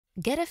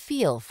Get a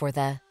feel for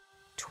the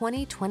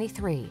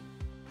 2023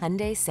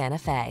 Hyundai Santa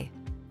Fe.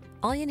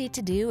 All you need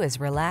to do is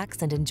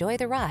relax and enjoy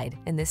the ride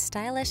in this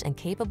stylish and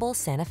capable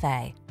Santa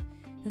Fe.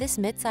 This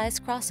midsize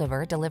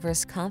crossover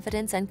delivers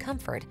confidence and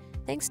comfort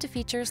thanks to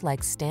features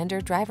like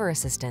standard driver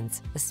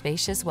assistance, a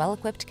spacious,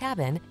 well-equipped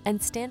cabin,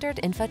 and standard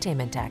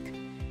infotainment tech.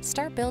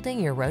 Start building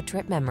your road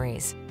trip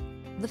memories.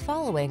 The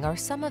following are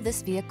some of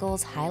this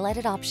vehicle's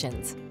highlighted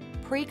options: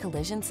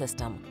 pre-collision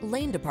system,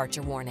 lane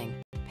departure warning,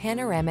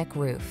 panoramic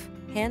roof,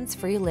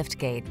 hands-free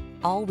liftgate,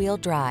 all-wheel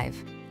drive,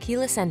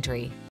 keyless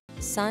entry,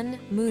 sun,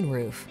 moon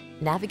roof,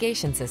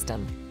 navigation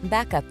system,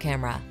 backup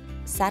camera,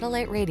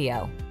 satellite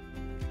radio.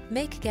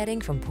 Make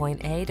getting from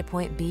point A to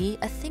point B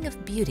a thing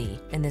of beauty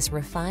in this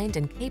refined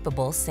and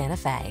capable Santa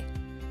Fe.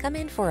 Come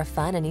in for a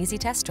fun and easy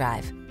test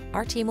drive.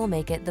 Our team will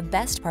make it the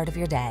best part of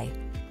your day.